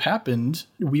that would have happened.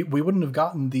 We wouldn't have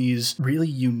gotten these really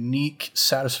unique,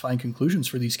 satisfying conclusions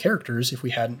for these characters if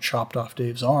we hadn't chopped off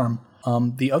Dave's arm.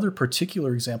 The other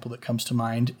particular example that comes to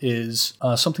mind is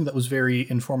something that was very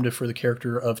informative for the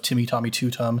character of Timmy Tommy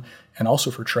Tutum, and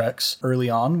also for Trex early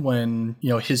on when, you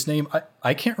know, his name,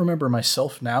 I can't remember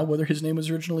myself now whether his name was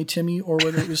originally Timmy or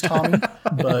whether it was Tommy,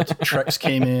 but Trex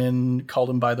came in, called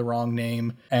him by the wrong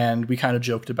name, and we kind of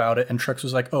joked about it, and Trex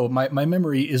was like, oh, my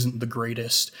memory isn't the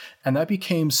greatest. And that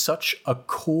became such a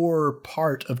core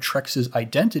part of Trex's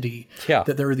identity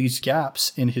that there were these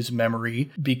gaps in his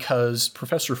memory because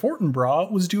Professor Fortinbras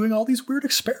was doing all these weird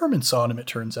experiments on him, it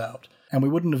turns out. And we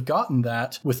wouldn't have gotten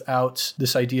that without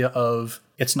this idea of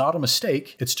it's not a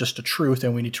mistake, it's just a truth,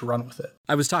 and we need to run with it.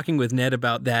 I was talking with Ned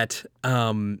about that,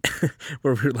 where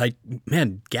we were like,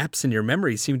 man, gaps in your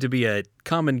memory seem to be a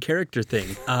common character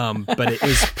thing. But it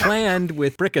was planned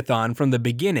with Brickathon from the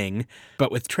beginning,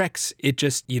 but with Trex, it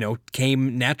just, you know,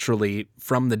 came naturally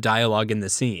from the dialogue in the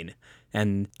scene.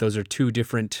 And those are two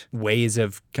different ways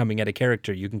of coming at a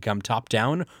character. You can come top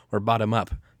down or bottom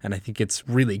up. And I think it's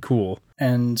really cool.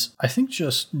 And I think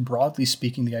just broadly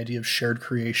speaking, the idea of shared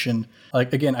creation,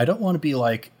 like, again, I don't want to be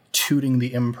like tooting the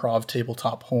improv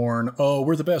tabletop horn. Oh,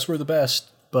 we're the best, we're the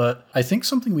best. But I think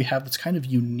something we have that's kind of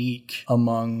unique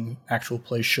among actual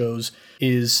play shows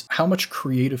is how much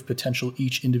creative potential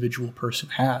each individual person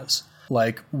has.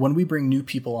 Like when we bring new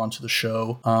people onto the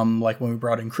show, like when we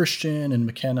brought in Christian and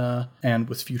McKenna, and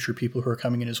with future people who are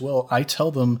coming in as well, I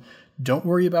tell them, don't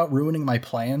worry about ruining my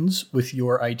plans with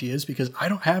your ideas because I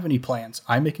don't have any plans.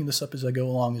 I'm making this up as I go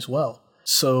along as well.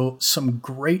 So some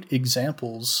great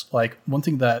examples, like one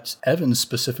thing that Evan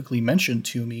specifically mentioned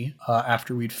to me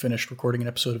after we'd finished recording an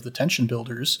episode of The Tension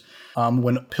Builders,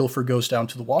 when Pilfer goes down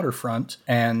to the waterfront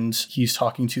and he's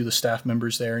talking to the staff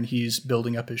members there and he's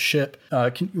building up his ship.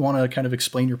 You want to kind of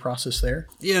explain your process there?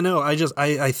 Yeah, no,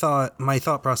 I thought my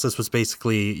thought process was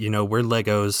basically, you know, we're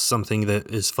Legos. Something that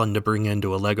is fun to bring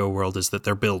into a Lego world is that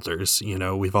they're builders. You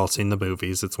know, we've all seen the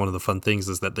movies. It's one of the fun things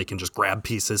is that they can just grab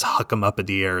pieces, huck them up in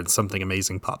the air, and something amazing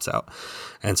amazing pops out.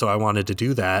 And so I wanted to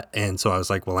do that. And so I was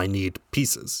like, well, I need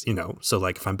pieces, so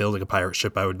like if I'm building a pirate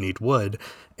ship, I would need wood,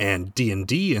 and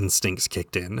D&D instincts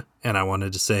kicked in. And I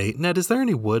wanted to say, Ned, is there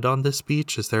any wood on this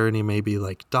beach? Is there any maybe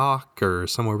like dock or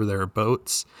somewhere where there are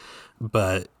boats?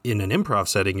 But in an improv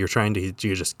setting, you're trying to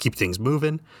just keep things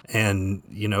moving. And,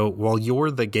 while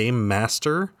you're the game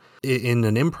master, in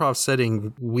an improv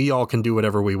setting, we all can do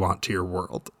whatever we want to your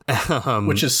world.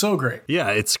 Which is so great. Yeah,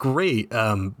 it's great.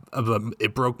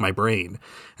 It broke my brain.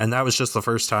 And that was just the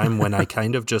first time when I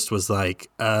kind of just was like,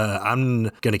 I'm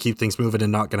going to keep things moving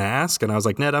and not going to ask. And I was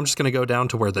like, Ned, I'm just going to go down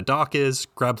to where the dock is,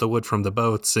 grab the wood from the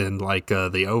boats and like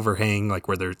the overhang, like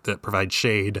where that provides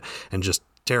shade, and just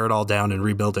tear it all down and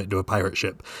rebuild it into a pirate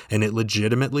ship. And it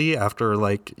legitimately, after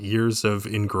like years of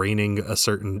ingraining a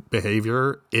certain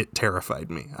behavior, it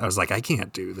terrified me. I was like, I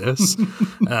can't do this.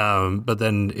 But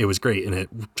then it was great. And it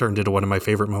turned into one of my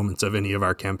favorite moments of any of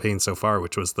our campaigns so far,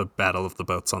 which was the Battle of the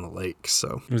Boats on the Lake.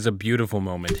 So it was a beautiful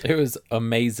moment. It was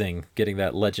amazing getting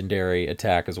that legendary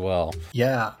attack as well.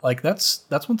 Yeah, like that's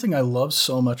one thing I love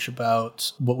so much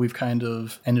about what we've kind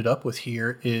of ended up with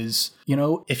here is,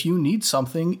 if you need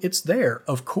something, it's there.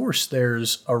 Of course,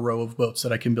 there's a row of boats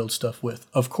that I can build stuff with.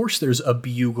 Of course, there's a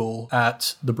bugle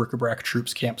at the Bric-a-Brac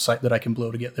troops campsite that I can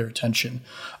blow to get their attention.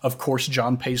 Of course,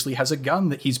 John Paisley has a gun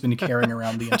that he's been carrying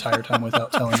around the entire time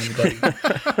without telling anybody.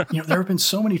 There have been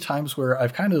so many times where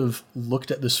I've kind of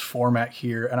looked at this format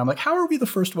here and I'm like, how are we the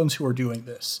first ones who are doing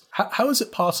this? How is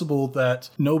it possible that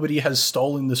nobody has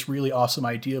stolen this really awesome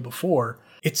idea before?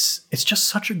 It's just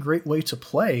such a great way to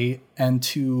play and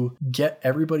to get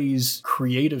everybody's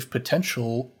creative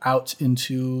potential out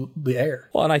into the air.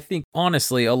 Well, and I think,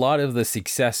 honestly, a lot of the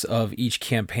success of each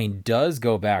campaign does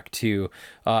go back to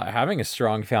having a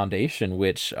strong foundation,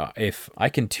 which, if I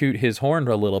can toot his horn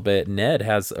a little bit, Ned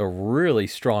has a really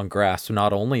strong grasp,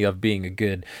 not only of being a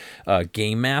good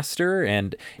game master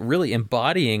and really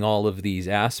embodying all of these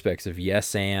aspects of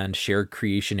yes and shared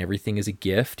creation, everything is a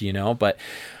gift, but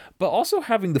also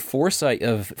having the foresight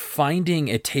of finding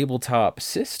a tabletop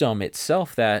system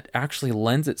itself that actually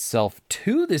lends itself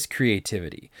to this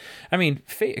creativity. I mean,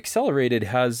 Fate Accelerated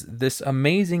has this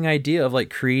amazing idea of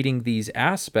like creating these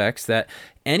aspects that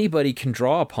anybody can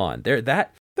draw upon.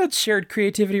 That's shared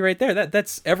creativity right there.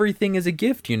 That's everything is a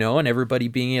gift, and everybody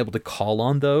being able to call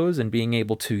on those and being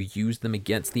able to use them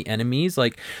against the enemies.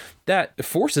 Like that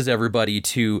forces everybody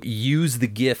to use the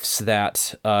gifts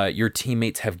that your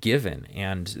teammates have given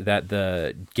and that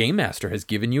the game master has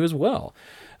given you as well.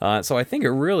 So I think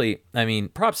it really,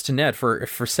 props to Ned for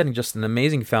setting just an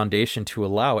amazing foundation to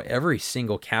allow every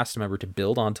single cast member to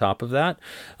build on top of that,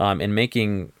 and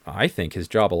making, I think, his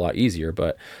job a lot easier.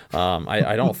 But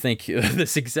I don't think the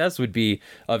success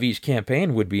of each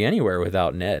campaign would be anywhere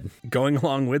without Ned. Going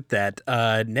along with that,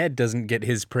 Ned doesn't get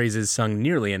his praises sung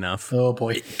nearly enough. Oh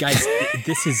boy, guys,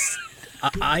 this is.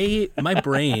 My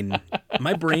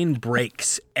brain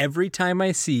breaks every time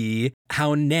I see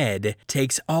how Ned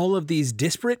takes all of these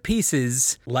disparate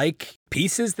pieces, like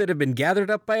pieces that have been gathered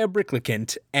up by a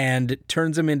Bricklicant, and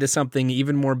turns them into something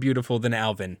even more beautiful than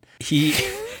Alvin. He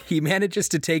manages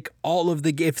to take all of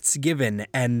the gifts given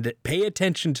and pay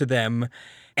attention to them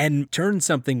and turn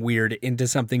something weird into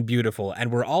something beautiful,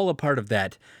 and we're all a part of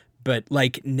that. But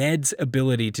like Ned's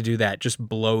ability to do that just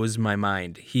blows my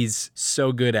mind. He's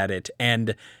so good at it,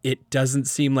 and it doesn't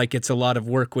seem like it's a lot of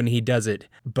work when he does it,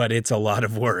 but it's a lot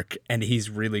of work, and he's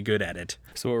really good at it.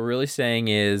 So what we're really saying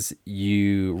is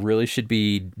you really should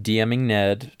be DMing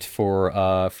Ned for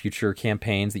future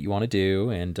campaigns that you want to do,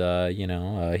 and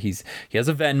he has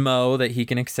a Venmo that he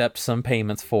can accept some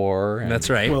payments for. And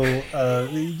that's right. Well,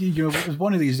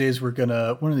 one of these days we're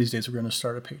gonna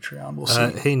start a Patreon. We'll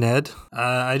see. Hey Ned,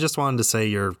 I just wanted to say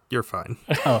you're fine.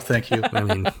 Oh, thank you.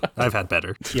 I've had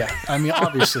better. Yeah,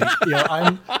 obviously,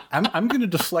 I'm going to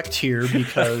deflect here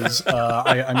because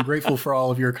I'm grateful for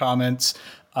all of your comments.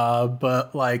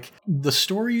 But like the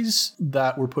stories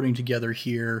that we're putting together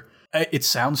here, it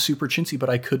sounds super chintzy, but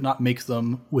I could not make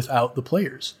them without the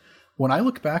players. When I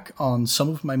look back on some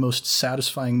of my most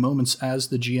satisfying moments as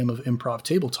the GM of Improv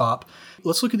Tabletop,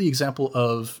 let's look at the example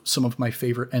of some of my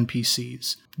favorite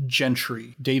NPCs.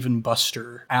 Gentry, Dave and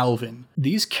Buster, Alvin.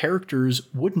 These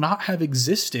characters would not have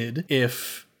existed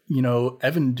if,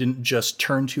 Evan didn't just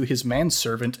turn to his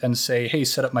manservant and say, hey,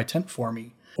 set up my tent for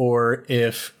me. or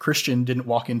if Christian didn't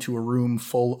walk into a room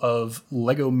full of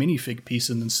Lego minifig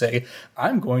pieces and say,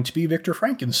 I'm going to be Victor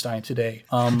Frankenstein today.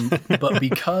 But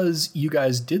because you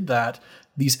guys did that,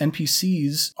 these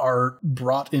NPCs are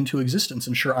brought into existence.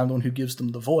 And sure, I'm the one who gives them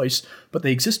the voice, but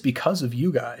they exist because of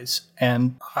you guys.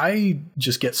 And I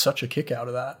just get such a kick out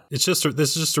of that. This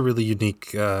is just a really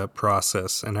unique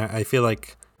process. And I feel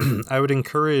like I would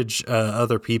encourage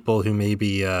other people who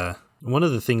maybe... One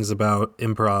of the things about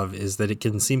improv is that it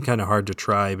can seem kind of hard to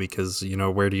try because,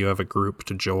 where do you have a group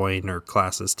to join or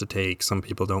classes to take? Some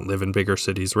people don't live in bigger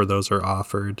cities where those are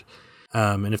offered.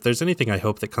 And if there's anything I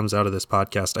hope that comes out of this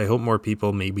podcast, I hope more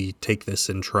people maybe take this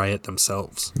and try it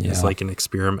themselves. Yeah. It's like an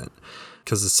experiment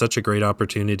because it's such a great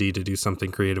opportunity to do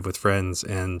something creative with friends.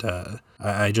 And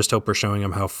I just hope we're showing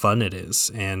them how fun it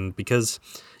is. And because,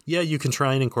 yeah, you can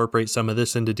try and incorporate some of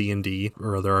this into D&D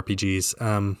or other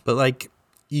RPGs. But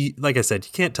like I said,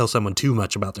 you can't tell someone too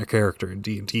much about their character in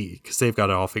D&D because they've got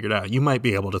it all figured out. You might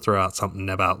be able to throw out something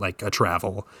about like a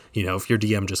travel. If your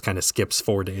DM just kind of skips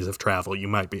 4 days of travel, you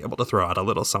might be able to throw out a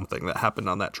little something that happened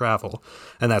on that travel.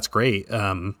 And that's great.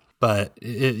 But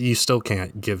you still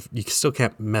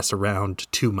can't mess around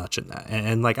too much in that.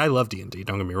 And like, I love D&D,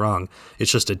 don't get me wrong.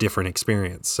 It's just a different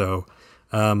experience. So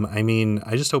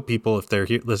I just hope people, if they're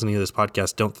listening to this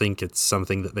podcast, don't think it's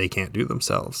something that they can't do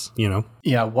themselves,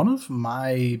 Yeah, one of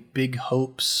my big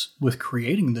hopes with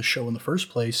creating this show in the first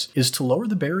place is to lower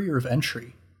the barrier of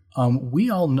entry. We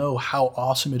all know how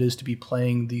awesome it is to be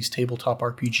playing these tabletop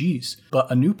RPGs, but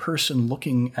a new person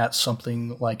looking at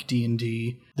something like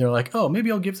D&D, they're like, oh, maybe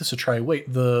I'll give this a try.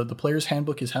 Wait, the player's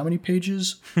handbook is how many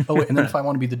pages? Oh, wait, and then if I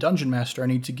want to be the dungeon master, I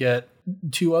need to get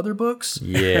 2 other books?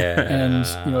 Yeah. And,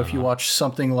 if you watch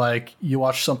something like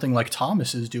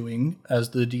Thomas is doing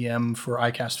as the DM for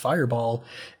iCast Fireball,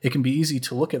 it can be easy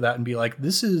to look at that and be like,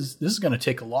 this is going to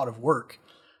take a lot of work.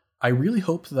 I really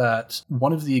hope that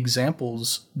one of the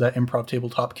examples that Improv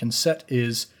Tabletop can set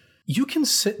is you can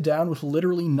sit down with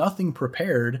literally nothing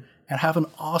prepared and have an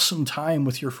awesome time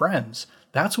with your friends.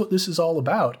 That's what this is all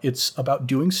about. It's about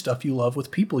doing stuff you love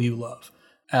with people you love.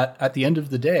 At the end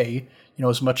of the day,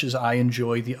 as much as I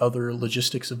enjoy the other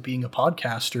logistics of being a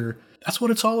podcaster, that's what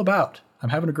it's all about. I'm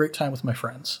having a great time with my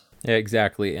friends. Yeah,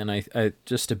 exactly. And I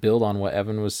just to build on what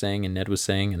Evan was saying and Ned was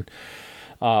saying, and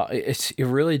it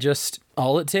really just,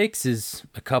 all it takes is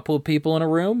a couple of people in a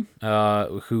room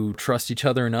who trust each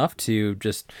other enough to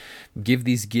just give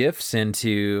these gifts and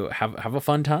to have a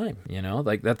fun time.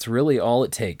 Like that's really all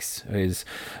it takes. Is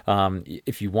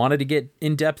if you wanted to get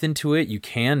in depth into it, you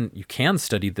can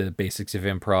study the basics of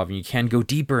improv, and you can go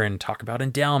deeper and talk about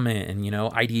endowment and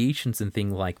ideations and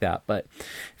things like that. But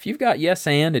if you've got yes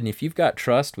and if you've got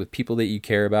trust with people that you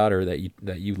care about or that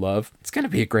you love, it's going to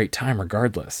be a great time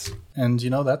regardless. And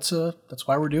that's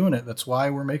why we're doing it. That's why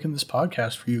we're making this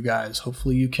podcast for you guys.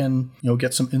 Hopefully you can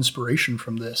get some inspiration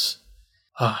from this.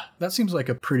 That seems like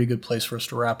a pretty good place for us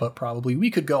to wrap up, probably.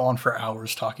 We could go on for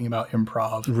hours talking about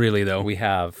improv. Really, though.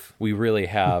 We really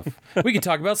have. We could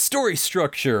talk about story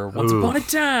structure. Once upon a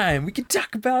time. We could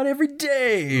talk about every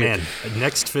day. Man,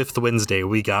 next Fifth Wednesday,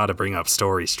 we got to bring up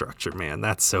story structure, man.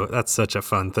 That's such a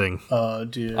fun thing.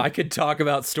 Dude. I could talk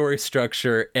about story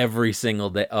structure every single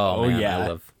day. Oh man,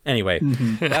 yeah. Anyway,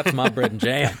 that's my bread and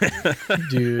jam.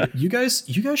 Dude, you guys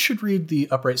should read the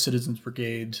Upright Citizens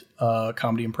Brigade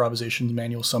comedy improvisation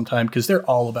manual sometime, because they're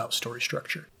all about story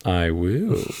structure. I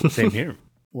will. Same here.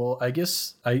 Well, I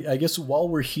guess while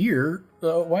we're here,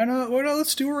 why not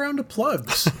let's do a round of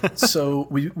plugs. So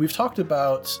we've talked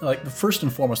about, like, first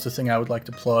and foremost, the thing I would like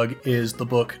to plug is the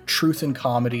book Truth in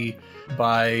Comedy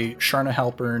by Sharna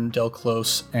Halpern, Del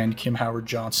Close, and Kim Howard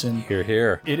Johnson. Hear,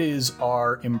 hear. It is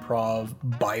our improv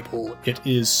Bible. It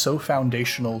is so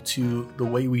foundational to the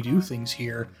way we do things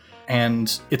here.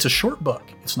 And it's a short book.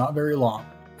 It's not very long.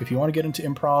 If you want to get into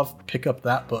improv, pick up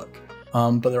that book.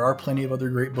 But there are plenty of other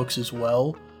great books as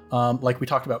well. Like we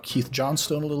talked about Keith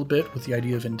Johnstone a little bit with the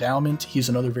idea of endowment. He's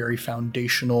another very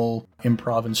foundational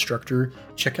improv instructor.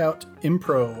 Check out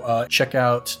Impro. Check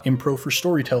out Impro for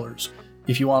Storytellers.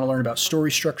 If you want to learn about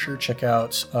story structure, check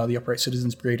out the Upright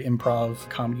Citizens Brigade Improv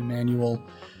Comedy Manual.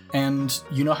 And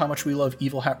you know how much we love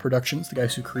Evil Hat Productions, the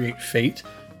guys who create Fate.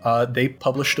 They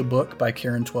published a book by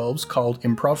Karen Twelves called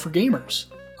Improv for Gamers.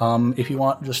 If you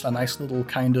want just a nice little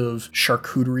kind of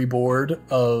charcuterie board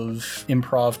of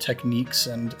improv techniques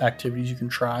and activities you can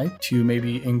try to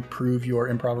maybe improve your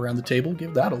improv around the table,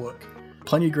 give that a look.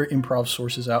 Plenty of great improv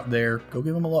sources out there. Go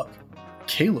give them a look.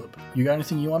 Caleb, you got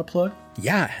anything you want to plug?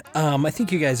 Yeah, I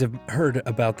think you guys have heard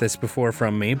about this before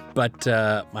from me, but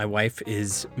my wife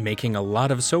is making a lot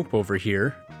of soap over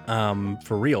here,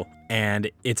 for real,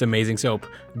 and it's amazing soap.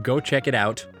 Go check it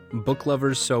out.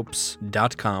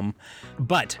 bookloverssoaps.com.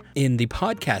 But in the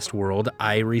podcast world,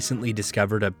 I recently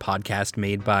discovered a podcast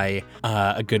made by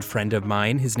a good friend of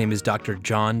mine. His name is Dr.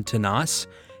 John Tanas,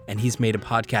 and he's made a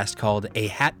podcast called A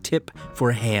Hat Tip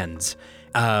for Hands,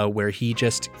 where he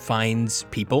just finds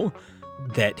people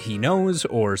that he knows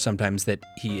or sometimes that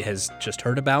he has just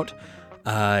heard about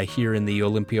here in the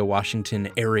Olympia, Washington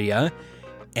area,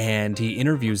 and he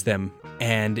interviews them,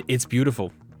 and it's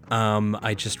beautiful.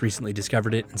 I just recently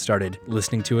discovered it and started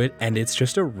listening to it, and it's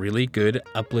just a really good,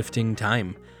 uplifting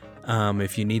time.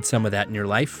 If you need some of that in your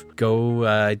life,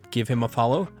 go give him a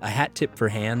follow. A Hat Tip for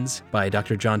Hands by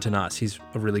Dr. John Tanas. He's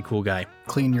a really cool guy.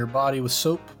 Clean your body with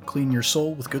soap, clean your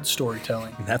soul with good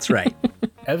storytelling. That's right.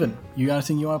 Evan, you got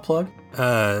anything you want to plug?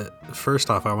 First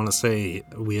off, I want to say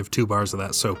we have 2 bars of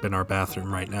that soap in our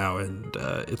bathroom right now, and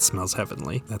it smells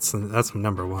heavenly. That's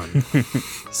number one.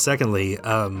 Secondly,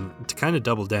 to kind of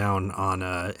double down on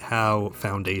how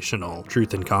foundational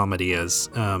truth and comedy is,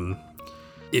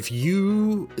 if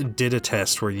you did a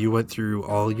test where you went through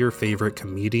all your favorite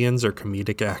comedians or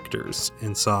comedic actors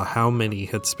and saw how many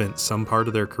had spent some part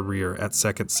of their career at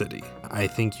Second City, I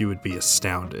think you would be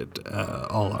astounded,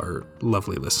 all our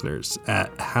lovely listeners,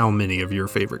 at how many of your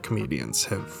favorite comedians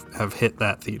have hit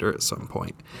that theater at some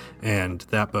point. And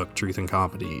that book, Truth and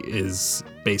Comedy, is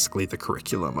basically the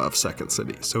curriculum of Second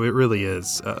City. So it really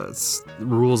is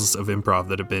rules of improv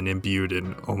that have been imbued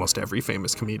in almost every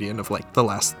famous comedian of like the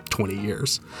last 20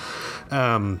 years.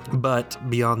 But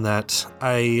beyond that,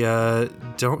 I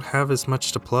don't have as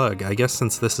much to plug. I guess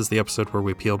since this is the episode where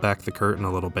we peel back the curtain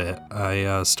a little bit,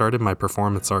 I started my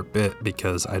performance art bit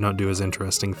because I don't do as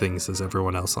interesting things as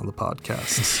everyone else on the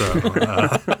podcast. So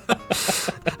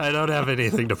I don't have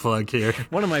anything to plug here.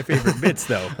 One of my favorite bits,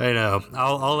 though. I know.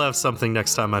 I'll have something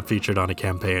next time I'm featured on a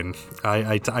campaign.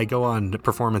 I go on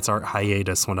performance art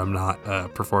hiatus when I'm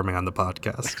not performing on the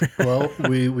podcast. Well,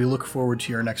 we look forward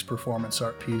to your next performance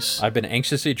art piece. I've been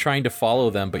anxiously trying to follow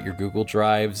them, but your Google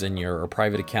Drives and your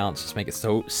private accounts just make it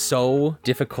so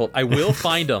difficult. I will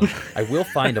find them. I will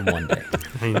find them one day.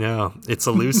 I know. It's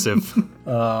elusive.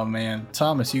 Oh, man.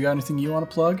 Thomas, you got anything you want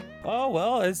to plug? Oh,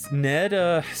 well, as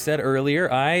Ned said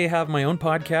earlier, I have my own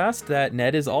podcast that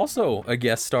Ned is also a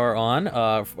guest star on,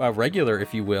 a regular,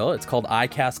 if you will. It's called I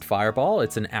Cast Fireball.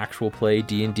 It's an actual play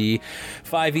D&D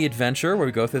 5e adventure where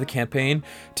we go through the campaign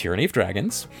Tyranny of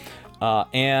Dragons.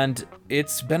 And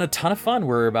it's been a ton of fun.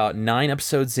 We're about 9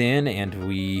 episodes in, and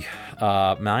we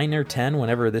 9 or 10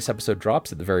 whenever this episode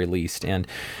drops at the very least. And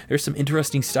there's some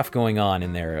interesting stuff going on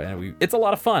in there, and it's a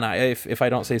lot of fun. If I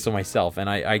don't say so myself, and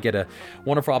I get a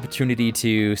wonderful opportunity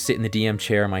to sit in the DM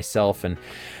chair myself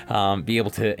and be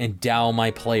able to endow my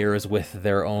players with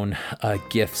their own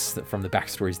gifts from the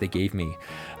backstories they gave me.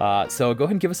 So go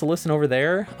ahead and give us a listen over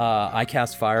there. I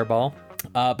Cast Fireball.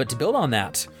 But to build on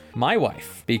that, my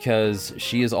wife, because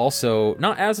she is also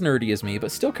not as nerdy as me,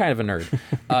 but still kind of a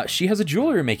nerd, she has a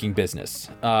jewelry making business.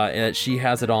 She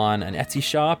has it on an Etsy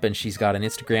shop, and she's got an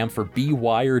Instagram for Be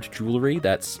Wired Jewelry.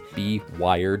 That's Be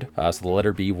Wired, so the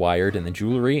letter B, Wired, and the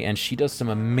jewelry. And she does some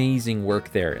amazing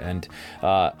work there. And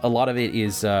a lot of it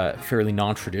is fairly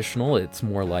non-traditional. It's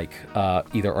more like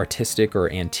either artistic or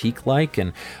antique-like.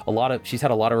 And she's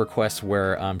had a lot of requests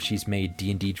where she's made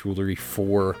D&D jewelry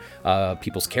for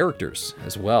people's characters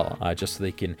as well. Just so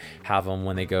they can have them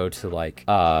when they go to like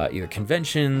either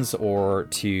conventions or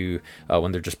to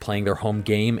when they're just playing their home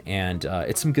game, and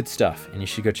it's some good stuff, and you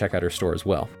should go check out her store as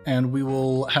well. And we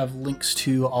will have links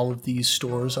to all of these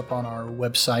stores up on our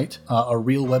website, a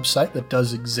real website that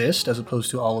does exist as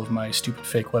opposed to all of my stupid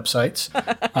fake websites.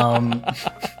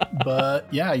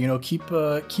 But yeah,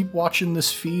 keep watching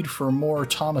this feed for more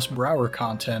Thomas Brower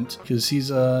content, because he's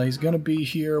gonna be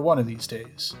here one of these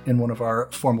days in one of our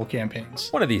formal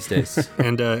campaigns. One of these days.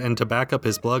 And to back up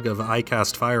his plug of I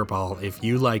Cast Fireball, if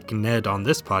you like Ned on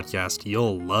this podcast,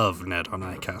 you'll love Ned on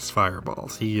I Cast Fireball.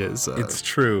 He is... It's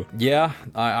true. Yeah,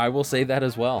 I will say that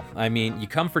as well. I mean, you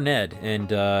come for Ned,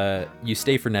 and you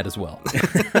stay for Ned as well.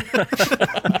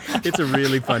 It's a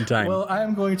really fun time. Well, I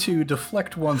am going to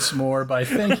deflect once more by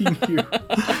thanking you.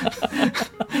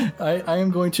 I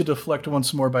am going to deflect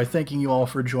once more by thanking you all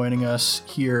for joining us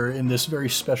here in this very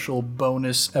special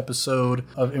bonus episode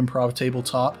of Improv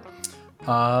Tabletop.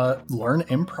 Learn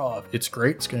improv. It's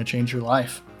great. It's going to change your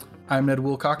life. I'm Ned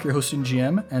Wilcock, your host and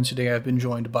GM, and today I've been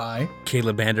joined by...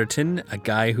 Caleb Anderton, a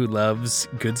guy who loves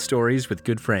good stories with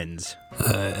good friends.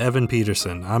 Evan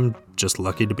Peterson. I'm just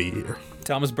lucky to be here.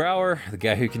 Thomas Brower, the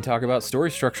guy who can talk about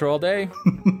story structure all day.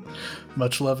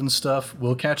 Much love and stuff.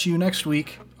 We'll catch you next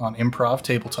week on Improv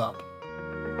Tabletop.